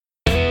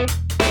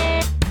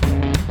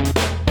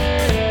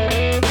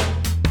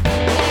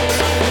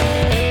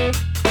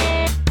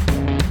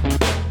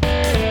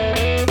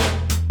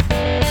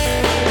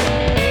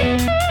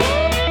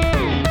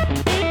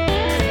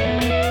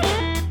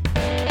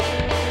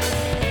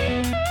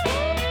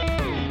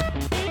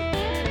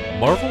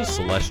Marvel's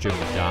Celestial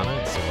Madonna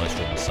and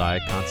Celestial Messiah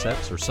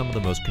concepts are some of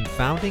the most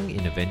confounding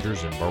in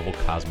Avengers and Marvel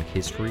cosmic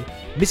history,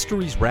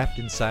 mysteries wrapped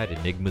inside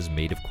enigmas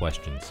made of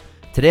questions.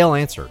 Today I'll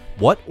answer,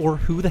 what or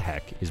who the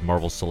heck is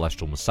Marvel's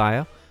Celestial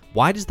Messiah?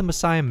 Why does the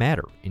Messiah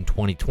matter in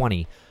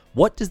 2020?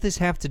 What does this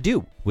have to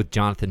do with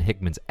Jonathan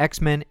Hickman's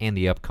X-Men and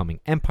the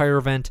upcoming Empire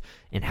event,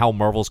 and how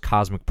Marvel's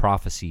cosmic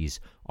prophecies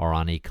are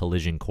on a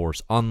collision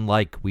course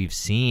unlike we've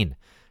seen?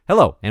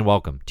 Hello, and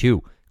welcome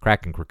to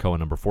Kraken Krakoa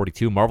number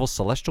 42, Marvel's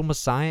Celestial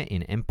Messiah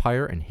in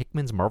Empire and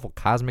Hickman's Marvel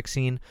Cosmic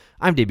Scene.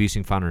 I'm Dave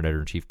Busing, founder and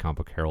editor-in-chief,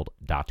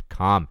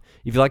 comicbookherald.com.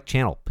 If you like the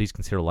channel, please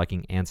consider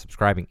liking and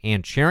subscribing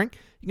and sharing.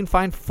 You can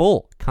find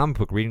full comic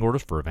book reading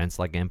orders for events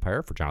like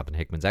Empire for Jonathan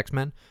Hickman's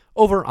X-Men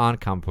over on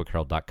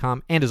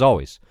comicbookherald.com. And as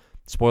always,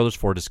 spoilers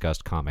for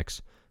discussed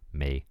comics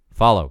may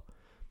follow.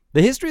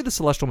 The history of the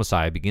Celestial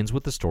Messiah begins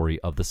with the story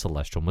of the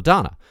Celestial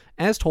Madonna,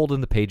 as told in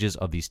the pages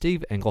of the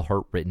Steve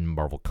Englehart-written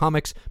Marvel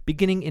Comics,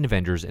 beginning in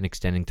Avengers and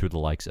extending through the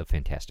likes of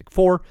Fantastic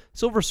Four,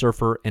 Silver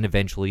Surfer, and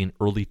eventually an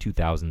early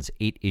 2000s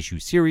 8-issue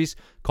series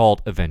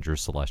called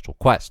Avengers Celestial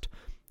Quest.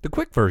 The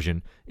quick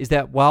version is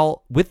that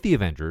while with the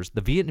Avengers,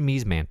 the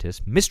Vietnamese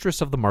Mantis, mistress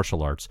of the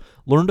martial arts,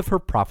 learned of her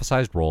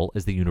prophesized role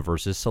as the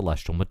universe's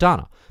Celestial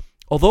Madonna.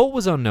 Although it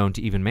was unknown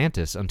to even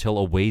Mantis until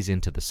a ways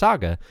into the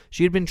saga,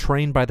 she had been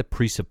trained by the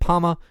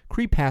Pre-Sapama,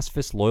 Kree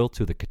pacifists loyal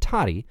to the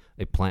Katati,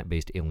 a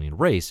plant-based alien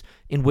race,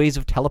 in ways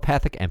of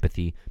telepathic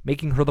empathy,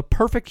 making her the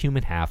perfect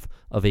human half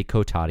of a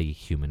Kotati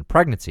human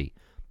pregnancy.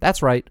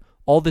 That's right,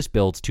 all this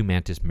builds to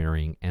Mantis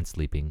marrying and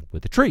sleeping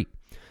with a tree.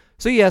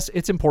 So yes,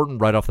 it's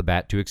important right off the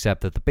bat to accept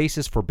that the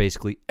basis for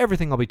basically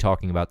everything I'll be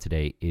talking about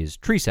today is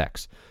tree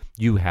sex.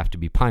 You have to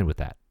be fine with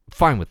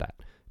that.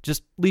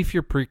 Just leave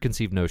your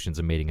preconceived notions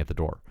of mating at the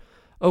door.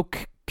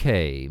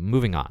 Okay,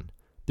 moving on.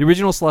 The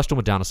original Celestial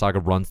Madonna saga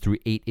runs through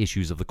 8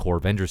 issues of the core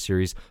Avengers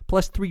series,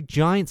 plus 3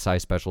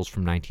 giant-size specials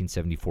from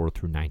 1974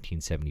 through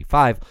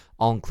 1975.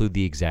 I'll include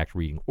the exact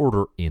reading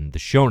order in the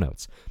show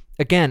notes.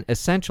 Again,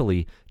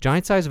 essentially,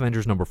 Giant-Size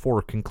Avengers number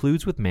 4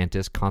 concludes with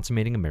Mantis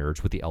consummating a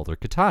marriage with the Elder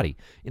Katati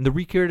in the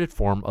recreated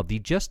form of the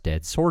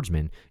just-dead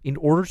swordsman in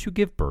order to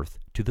give birth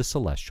to the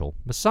Celestial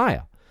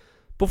Messiah.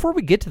 Before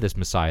we get to this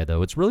Messiah,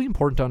 though, it's really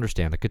important to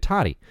understand the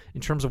Katati in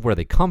terms of where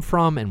they come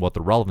from and what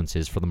the relevance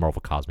is for the Marvel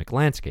cosmic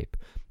landscape.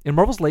 In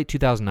Marvel's late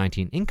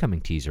 2019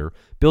 incoming teaser,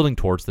 building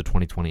towards the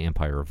 2020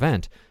 Empire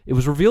event, it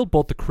was revealed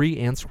both the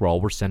Kree and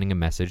Skrull were sending a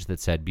message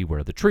that said,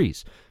 "Beware the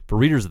trees." For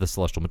readers of the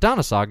Celestial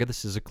Madonna saga,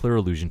 this is a clear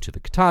allusion to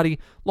the Katati,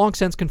 long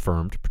since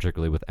confirmed,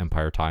 particularly with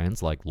Empire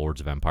tie-ins like Lords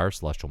of Empire,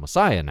 Celestial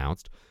Messiah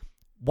announced.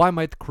 Why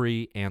might the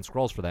Kree, and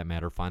Skrulls for that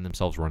matter, find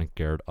themselves running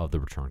scared of the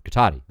returned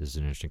Katati? This is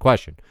an interesting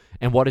question.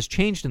 And what has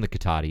changed in the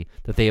Katati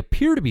that they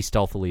appear to be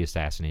stealthily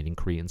assassinating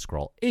Kree and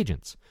Skrull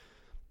agents?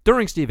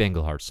 During Steve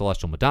Englehart's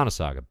Celestial Madonna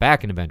saga,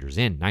 back in Avengers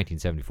in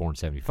 1974 and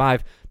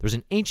 75, there's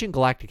an ancient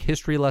galactic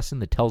history lesson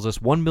that tells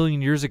us 1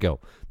 million years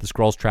ago, the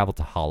Skrulls traveled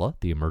to Hala,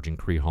 the emerging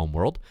Kree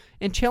homeworld,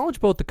 and challenged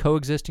both the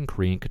coexisting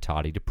Kree and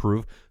Katati to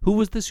prove who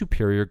was the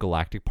superior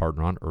galactic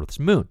partner on Earth's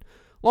moon.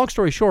 Long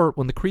story short,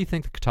 when the Kree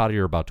think the Katati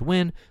are about to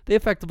win, they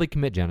effectively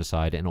commit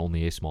genocide and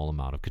only a small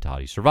amount of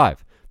Katati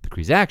survive. The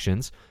Kree's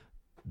actions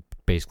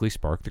basically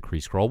spark the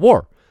Kree-Skrull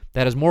War.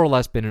 That has more or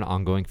less been an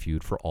ongoing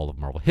feud for all of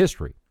Marvel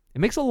history.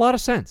 It makes a lot of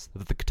sense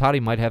that the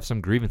Katati might have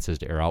some grievances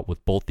to air out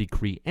with both the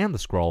Kree and the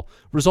Skrull,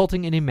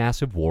 resulting in a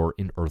massive war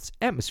in Earth's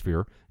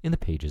atmosphere in the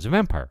pages of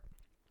Empire.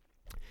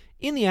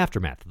 In the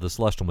aftermath of the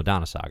Celestial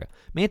Madonna saga,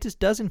 Mantis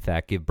does in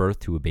fact give birth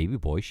to a baby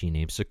boy she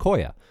names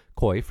Sequoia,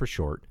 Koi for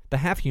short, the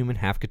half-human,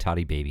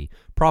 half-Katati baby,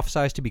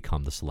 prophesied to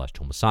become the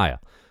Celestial Messiah.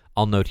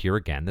 I'll note here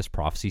again, this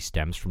prophecy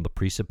stems from the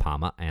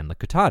Pre-Sapama and the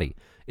Katati.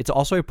 It's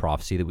also a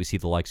prophecy that we see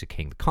the likes of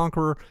King the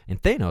Conqueror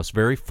and Thanos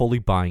very fully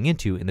buying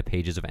into in the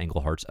pages of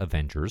Englehart's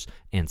Avengers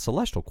and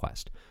Celestial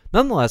Quest.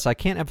 Nonetheless, I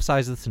can't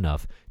emphasize this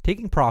enough,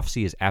 taking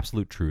prophecy as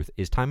absolute truth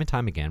is time and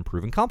time again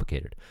proven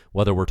complicated,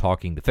 whether we're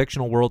talking the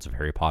fictional worlds of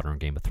Harry Potter and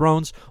Game of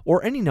Thrones,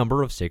 or any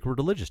number of sacred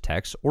religious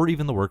texts, or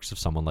even the works of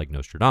someone like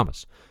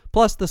Nostradamus.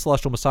 Plus, the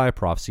Celestial Messiah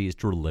prophecy is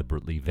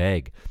deliberately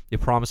vague.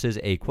 It promises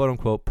a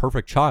quote-unquote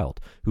perfect child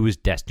who is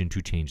destined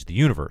to change the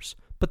universe.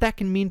 But that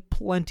can mean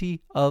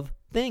plenty of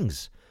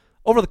things.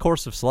 Over the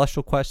course of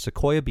Celestial Quest,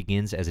 Sequoia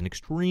begins as an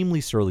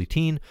extremely surly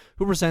teen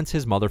who resents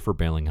his mother for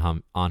bailing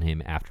on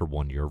him after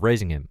 1 year of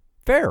raising him.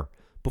 Fair.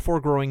 Before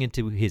growing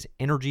into his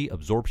energy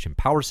absorption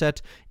power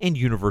set and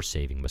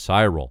universe-saving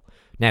Messiah role.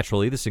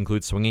 Naturally, this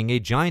includes swinging a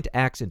giant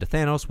axe into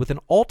Thanos with an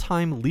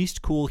all-time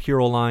least cool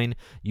hero line,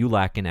 "You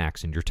lack an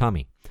axe in your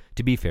tummy."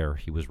 To be fair,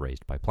 he was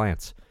raised by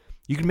plants.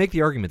 You can make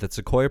the argument that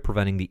Sequoia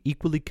preventing the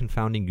equally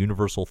confounding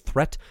universal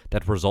threat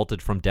that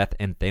resulted from death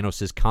and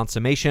Thanos'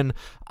 consummation.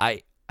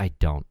 I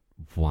don't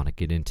want to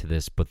get into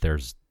this, but there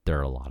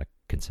are a lot of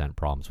consent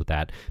problems with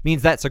that.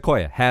 Means that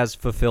Sequoia has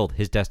fulfilled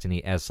his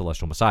destiny as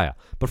Celestial Messiah.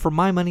 But for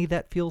my money,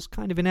 that feels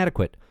kind of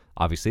inadequate.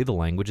 Obviously, the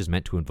language is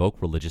meant to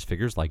invoke religious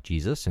figures like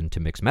Jesus and to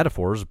mix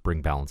metaphors,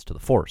 bring balance to the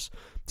Force.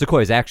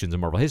 Sequoia's actions in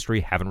Marvel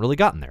history haven't really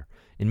gotten there.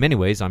 In many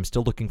ways, I'm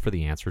still looking for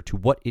the answer to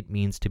what it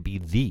means to be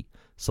the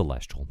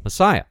Celestial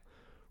Messiah.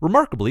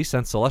 Remarkably,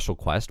 since Celestial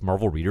Quest,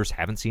 Marvel readers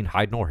haven't seen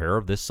hide nor hair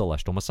of this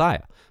celestial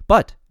messiah.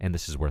 But, and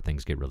this is where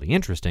things get really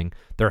interesting,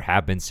 there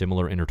have been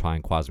similar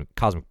intertwined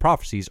cosmic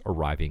prophecies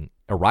arising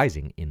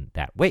in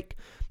that wake.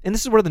 And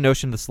this is where the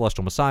notion of the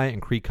celestial messiah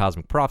and Kree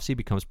cosmic prophecy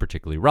becomes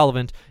particularly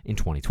relevant in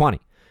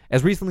 2020.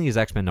 As recently as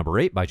X-Men number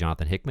 8 by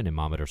Jonathan Hickman and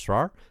Mahmud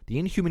Asrar, the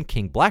Inhuman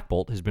King Black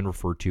Bolt has been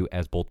referred to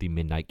as both the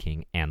Midnight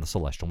King and the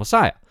Celestial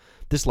Messiah.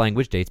 This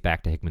language dates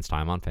back to Hickman's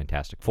time on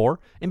Fantastic Four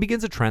and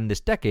begins a trend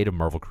this decade of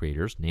Marvel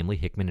creators, namely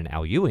Hickman and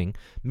Al Ewing,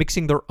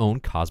 mixing their own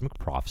cosmic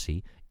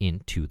prophecy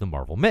into the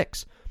Marvel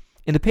mix.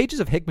 In the pages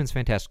of Hickman's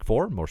Fantastic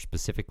Four, more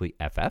specifically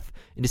FF,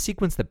 in a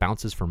sequence that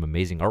bounces from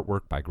amazing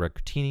artwork by Greg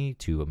Coutinho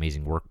to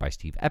amazing work by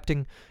Steve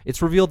Epting,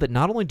 it's revealed that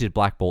not only did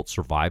Black Bolt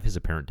survive his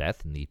apparent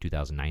death in the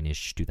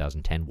 2009-ish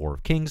 2010 War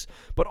of Kings,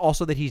 but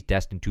also that he's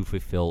destined to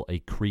fulfill a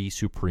Kree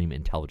Supreme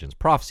Intelligence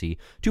prophecy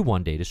to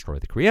one day destroy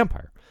the Kree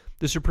Empire.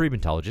 The Supreme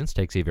Intelligence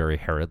takes a very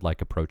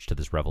Herod-like approach to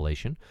this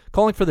revelation,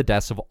 calling for the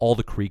deaths of all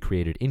the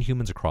Kree-created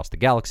Inhumans across the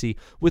galaxy,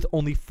 with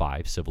only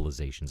 5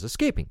 civilizations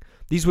escaping.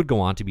 These would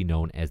go on to be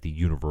known as the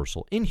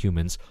Universal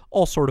Inhumans,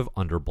 all sort of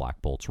under Black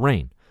Bolt's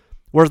reign.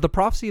 Whereas the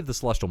prophecy of the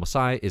Celestial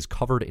Messiah is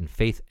covered in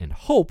faith and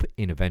hope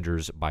in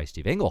Avengers by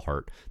Steve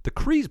Englehart, the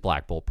Kree's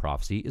Black Bolt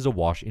prophecy is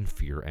awash in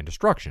fear and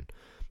destruction.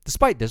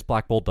 Despite this,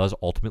 Black Bolt does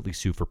ultimately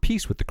sue for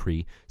peace with the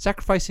Kree,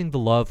 sacrificing the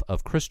love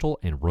of Crystal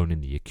and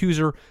Ronan the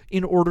Accuser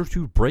in order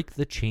to break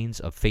the chains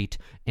of fate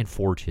and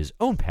forge his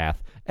own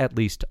path, at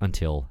least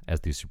until,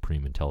 as the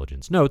Supreme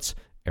Intelligence notes,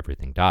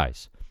 everything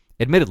dies.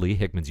 Admittedly,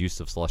 Hickman's use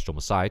of Celestial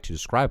Messiah to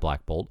describe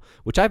Black Bolt,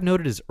 which I've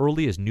noted as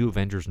early as New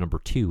Avengers number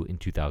 2 in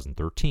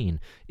 2013,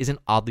 is an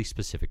oddly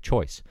specific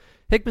choice.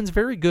 Hickman's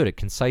very good at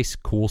concise,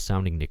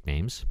 cool-sounding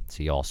nicknames.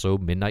 See also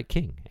Midnight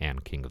King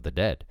and King of the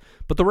Dead.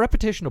 But the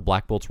repetition of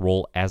Black Bolt's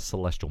role as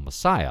Celestial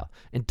Messiah,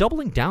 and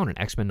doubling down in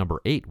X-Men number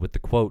 8 with the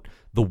quote,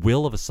 "The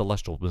will of a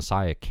Celestial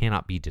Messiah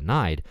cannot be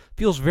denied,"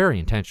 feels very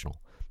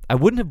intentional. I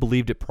wouldn't have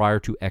believed it prior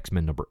to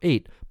X-Men number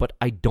 8, but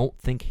I don't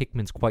think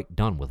Hickman's quite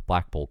done with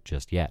Black Bolt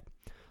just yet.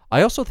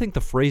 I also think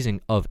the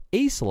phrasing of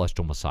a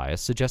Celestial Messiah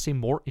suggests a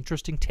more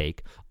interesting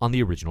take on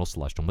the original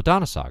Celestial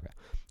Madonna saga.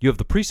 You have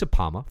the Priests of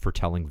Pama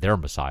foretelling their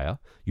Messiah,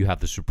 you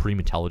have the Supreme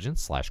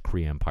Intelligence /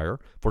 Kree Empire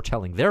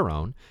foretelling their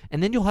own,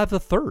 and then you'll have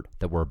the third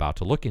that we're about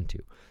to look into.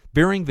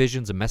 Varying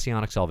visions of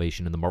messianic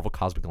salvation in the Marvel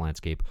cosmic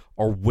landscape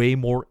are way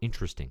more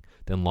interesting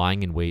than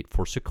lying in wait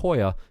for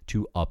Sequoia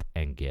to up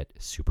and get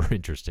super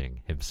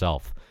interesting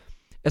himself.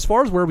 As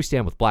far as where we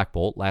stand with Black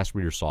Bolt, last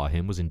reader saw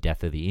him was in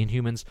Death of the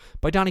Inhumans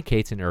by Donny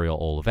Cates and Ariel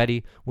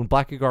Olivetti, when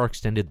Blackguard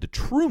extended the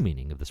true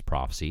meaning of this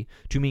prophecy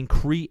to mean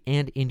Kree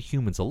and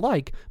Inhumans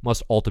alike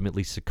must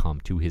ultimately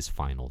succumb to his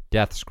final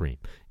death scream.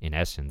 In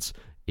essence,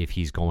 if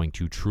he's going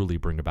to truly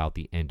bring about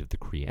the end of the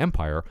Kree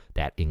Empire,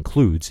 that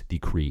includes the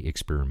Kree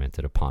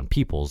experimented upon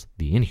peoples,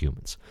 the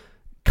Inhumans.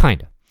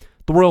 Kinda.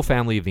 The royal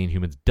family of the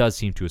Inhumans does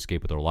seem to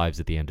escape with their lives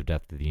at the end of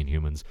Death of the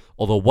Inhumans,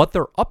 although what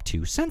they're up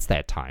to since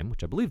that time,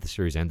 which I believe the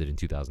series ended in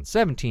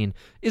 2017,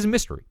 is a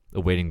mystery,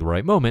 awaiting the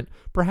right moment,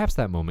 perhaps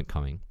that moment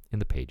coming in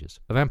the pages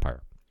of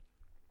Empire.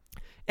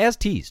 As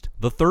teased,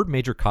 the third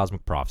major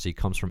cosmic prophecy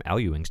comes from Al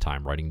Ewing's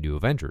time writing New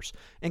Avengers,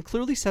 and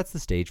clearly sets the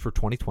stage for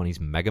 2020's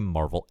mega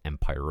Marvel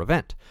Empire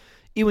event.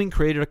 Ewing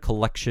created a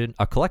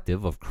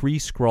collective of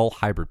Kree-Skrull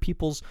hybrid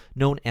peoples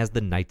known as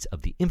the Knights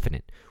of the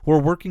Infinite, who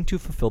are working to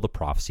fulfill the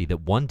prophecy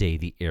that one day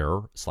the heir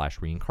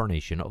 /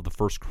 reincarnation of the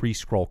first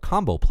Kree-Skrull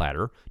combo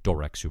platter,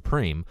 Dorek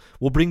Supreme,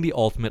 will bring the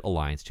ultimate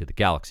alliance to the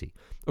galaxy.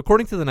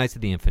 According to the Knights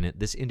of the Infinite,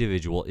 this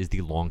individual is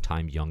the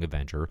longtime Young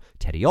Avenger,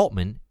 Teddy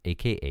Altman,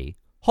 aka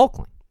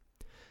Hulkling.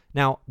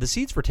 Now, the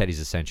seeds for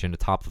Teddy's ascension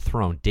atop the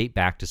throne date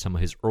back to some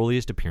of his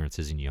earliest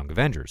appearances in Young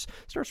Avengers.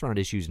 Starts around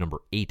issues number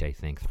 8, I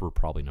think, through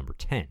probably number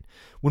 10.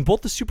 When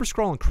both the Super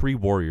Skrull and Kree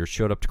warriors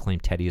showed up to claim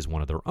Teddy as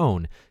one of their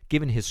own,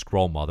 given his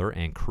Skrull mother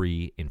and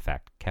Kree, in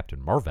fact, Captain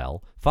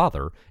Marvel,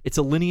 father, it's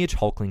a lineage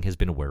Hulkling has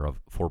been aware of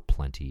for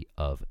plenty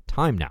of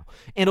time now.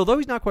 And although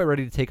he's not quite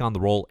ready to take on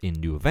the role in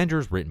New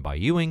Avengers, written by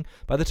Ewing,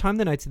 by the time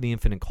the Knights of the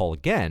Infinite call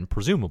again,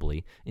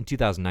 presumably, in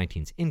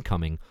 2019's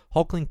Incoming,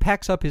 Hulkling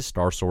packs up his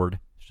Star Sword,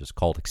 is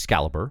called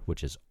Excalibur,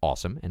 which is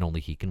awesome and only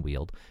he can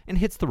wield, and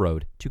hits the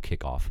road to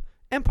kick off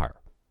Empire.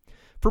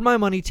 For my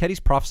money,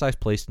 Teddy's prophesized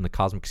place in the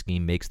cosmic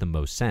scheme makes the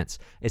most sense,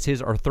 as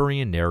his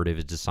Arthurian narrative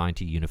is designed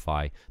to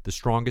unify the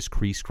strongest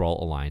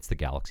Kree-Skrull alliance the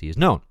galaxy has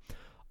known.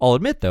 I'll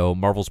admit, though,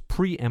 Marvel's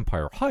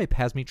pre-Empire hype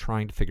has me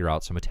trying to figure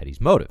out some of Teddy's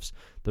motives.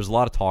 There's a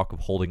lot of talk of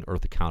holding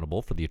Earth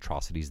accountable for the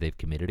atrocities they've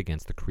committed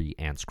against the Kree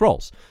and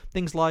Skrulls.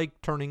 Things like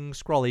turning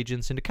Skrull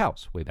agents into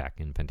cows, way back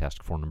in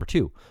Fantastic Four number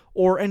 2.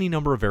 Or any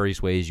number of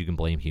various ways you can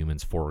blame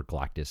humans for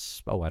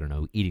Galactus,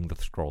 eating the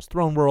Skrulls'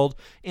 throne world,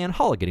 and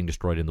Hala getting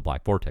destroyed in the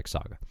Black Vortex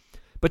saga.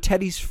 But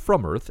Teddy's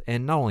from Earth,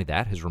 and not only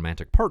that, his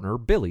romantic partner,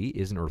 Billy,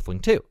 is an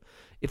Earthling too.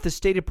 If the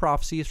stated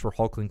prophecy is for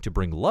Hulkling to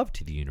bring love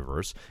to the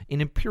universe, an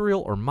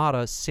Imperial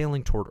Armada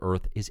sailing toward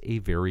Earth is a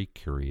very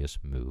curious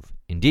move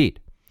indeed.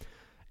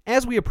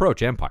 As we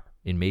approach Empire,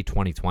 in May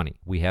 2020.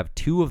 We have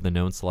 2 of the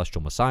known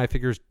Celestial Messiah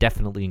figures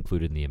definitely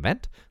included in the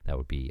event. That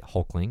would be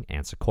Hulkling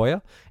and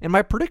Sequoia. And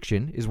my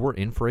prediction is we're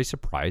in for a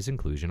surprise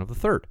inclusion of the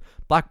 3rd,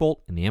 Black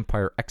Bolt in the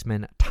Empire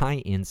X-Men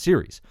tie-in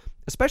series,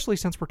 especially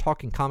since we're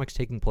talking comics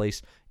taking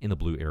place in the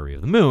blue area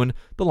of the moon,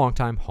 the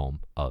longtime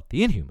home of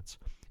the Inhumans.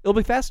 It'll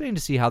be fascinating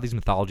to see how these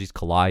mythologies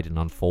collide and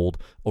unfold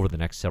over the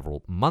next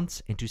several months,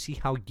 and to see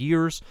how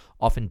years,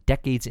 often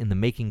decades in the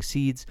making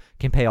seeds,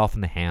 can pay off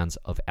in the hands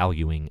of Al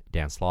Ewing,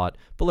 Dan Slott,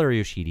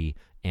 Valerio Schiti,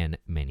 and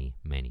many,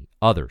 many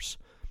others.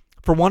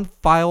 For one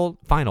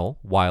final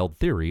wild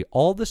theory,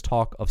 all this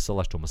talk of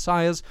Celestial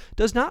Messiahs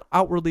does not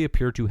outwardly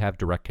appear to have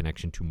direct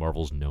connection to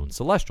Marvel's known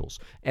Celestials,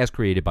 as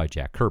created by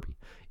Jack Kirby.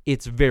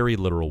 It's very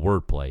literal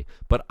wordplay,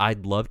 but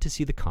I'd love to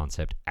see the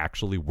concept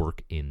actually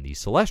work in the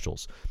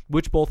Celestials,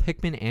 which both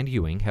Hickman and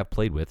Ewing have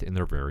played with in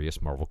their various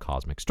Marvel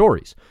Cosmic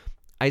stories.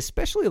 I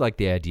especially like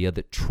the idea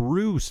that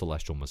true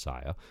Celestial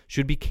Messiah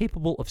should be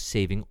capable of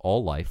saving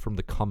all life from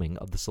the coming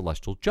of the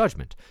Celestial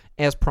Judgment,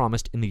 as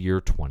promised in the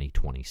year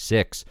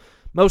 2026.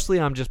 Mostly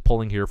I'm just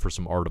pulling here for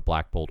some art of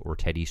Black Bolt or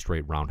Teddy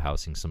straight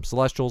roundhousing some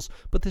Celestials,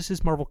 but this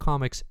is Marvel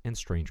Comics, and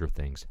stranger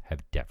things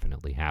have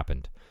definitely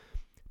happened.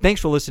 Thanks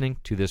for listening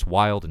to this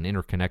wild and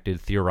interconnected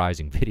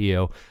theorizing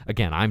video.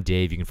 Again, I'm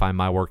Dave. You can find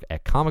my work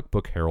at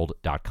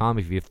comicbookherald.com.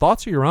 If you have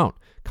thoughts of your own,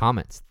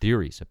 comments,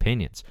 theories,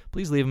 opinions,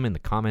 please leave them in the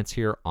comments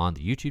here on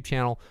the YouTube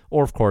channel,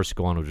 or of course,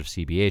 go on over to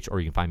CBH, or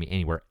you can find me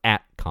anywhere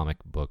at Comic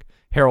Book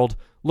Herald.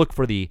 Look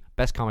for the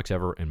Best Comics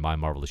Ever and My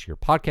Marvelous Year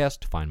podcast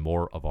to find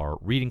more of our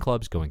reading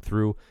clubs going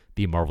through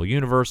the Marvel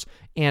Universe.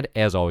 And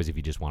as always, if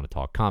you just want to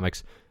talk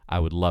comics, I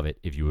would love it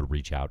if you would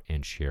reach out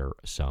and share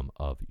some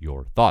of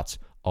your thoughts.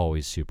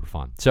 Always super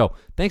fun. So,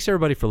 thanks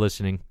everybody for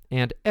listening,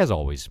 and as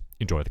always,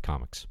 enjoy the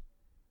comics.